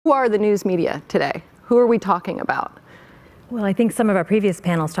Who are the news media today? Who are we talking about? Well, I think some of our previous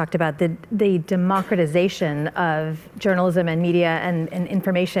panels talked about the democratization of journalism and media and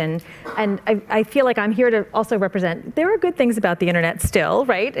information. And I feel like I'm here to also represent, there are good things about the internet still,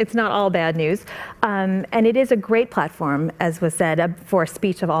 right? It's not all bad news. And it is a great platform, as was said, for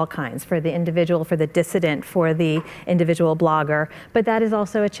speech of all kinds, for the individual, for the dissident, for the individual blogger. But that is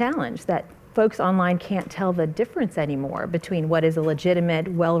also a challenge, that folks online can't tell the difference anymore between what is a legitimate,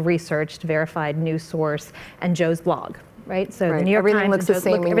 well-researched, verified news source and Joe's blog. Right, so the New York everything Times looks the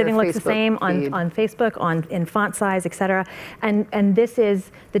same. Everything looks the same on Facebook, in font size, et cetera. And this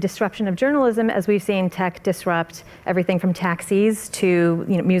is the disruption of journalism, as we've seen tech disrupt everything from taxis to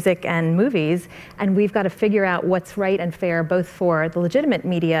music and movies. And we've got to figure out what's right and fair, both for the legitimate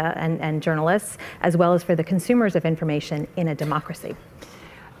media and journalists, as well as for the consumers of information in a democracy.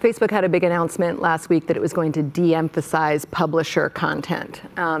 Facebook had a big announcement last week that it was going to de-emphasize publisher content.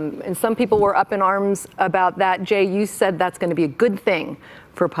 And some people were up in arms about that. Jay, you said that's going to be a good thing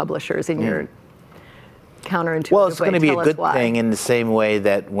for publishers in your counterintuitive way. Well, it's going to be a good why. thing in the same way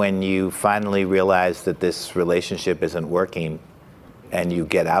that when you finally realize that this relationship isn't working and you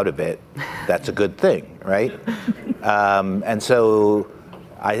get out of it, that's a good thing, right? And so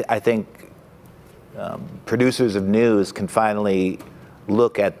I think producers of news can finally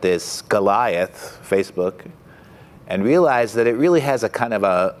look at this Goliath, Facebook, and realize that it really has a kind of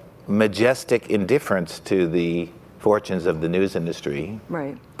a majestic indifference to the fortunes of the news industry.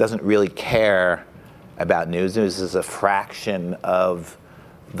 Right. Doesn't really care about news. News is a fraction of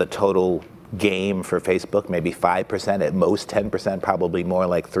the total game for Facebook, maybe 5%, at most 10%, probably more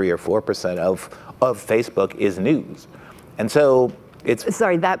like 3 or 4% of Facebook is news. And so it's...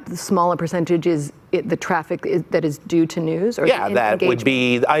 Sorry, that smaller percentage is the traffic that is due to news? Or yeah, that would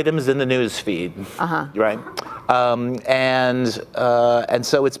be items in the news feed, right? And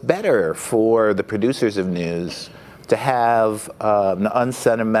so it's better for the producers of news to have an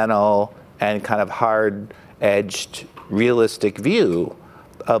unsentimental and kind of hard-edged, realistic view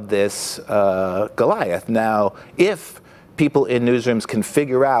of this Goliath. Now, if people in newsrooms can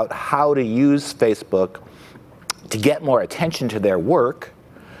figure out how to use Facebook to get more attention to their work,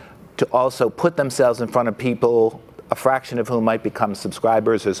 to also put themselves in front of people, a fraction of whom might become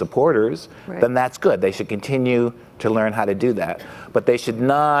subscribers or supporters, then that's good. They should continue to learn how to do that. But they should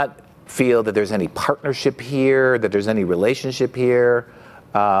not feel that there's any partnership here, that there's any relationship here.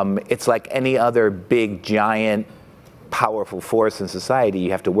 It's like any other big, giant, powerful force in society. You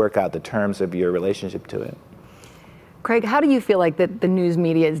have to work out the terms of your relationship to it. Craig, how do you feel like that the news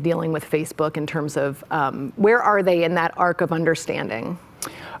media is dealing with Facebook in terms of where are they in that arc of understanding?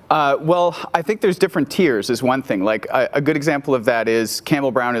 Well, I think there's different tiers is one thing. Like a good example of that is Campbell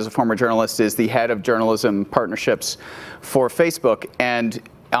Brown, is a former journalist, is the head of journalism partnerships for Facebook. And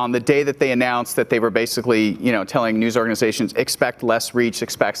on the day that they announced that they were basically, telling news organizations, expect less reach,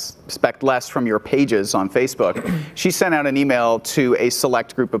 expect less from your pages on Facebook, she sent out an email to a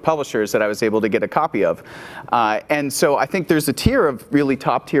select group of publishers that I was able to get a copy of. And so I think there's a tier of really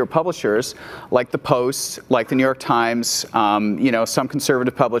top tier publishers, like the Post, like the New York Times, some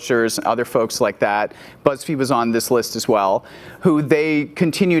conservative publishers, other folks like that. BuzzFeed was on this list as well, who they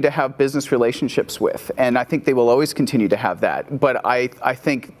continue to have business relationships with. And I think they will always continue to have that. But I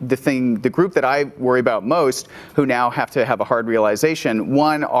think the group that I worry about most, who now have to have a hard realization,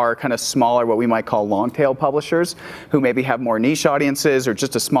 one are kind of smaller, what we might call long tail publishers, who maybe have more niche audiences or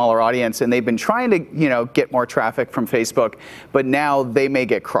just a smaller audience, and they've been trying to get more traffic from Facebook, but now they may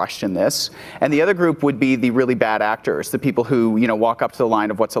get crushed in this. And the other group would be the really bad actors, the people who walk up to the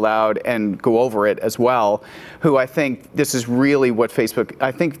line of what's allowed and go over it as well, who I think this is really what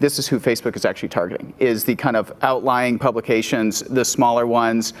I think this is who Facebook is actually targeting, is the kind of outlying publications, the smaller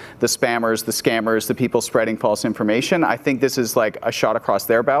ones, the spammers, the scammers, the people spreading false information. I think this is like a shot across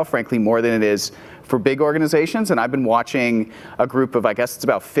their bow, frankly, more than it is for big organizations. And I've been watching a group of, I guess it's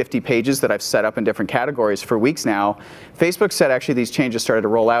about 50 pages that I've set up in different categories for weeks now. Facebook said actually these changes started to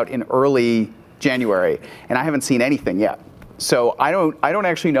roll out in early January, and I haven't seen anything yet. So I don't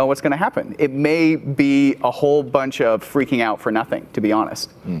actually know what's going to happen. It may be a whole bunch of freaking out for nothing, to be honest.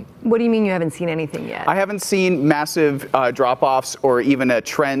 What do you mean you haven't seen anything yet? I haven't seen massive drop-offs or even a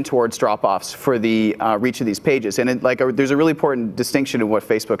trend towards drop-offs for the reach of these pages. And there's a really important distinction in what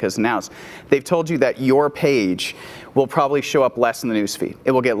Facebook has announced. They've told you that your page will probably show up less in the newsfeed.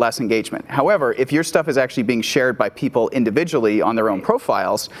 It will get less engagement. However, if your stuff is actually being shared by people individually on their own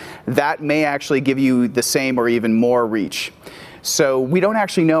profiles, that may actually give you the same or even more reach. So we don't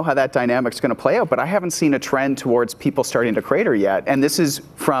actually know how that dynamic's going to play out, but I haven't seen a trend towards people starting to crater yet. And this is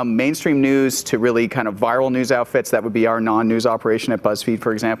from mainstream news to really kind of viral news outfits. That would be our non-news operation at BuzzFeed,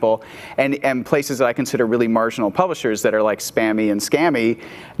 for example, and places that I consider really marginal publishers that are like spammy and scammy.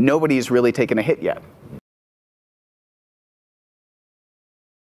 Nobody's really taken a hit yet.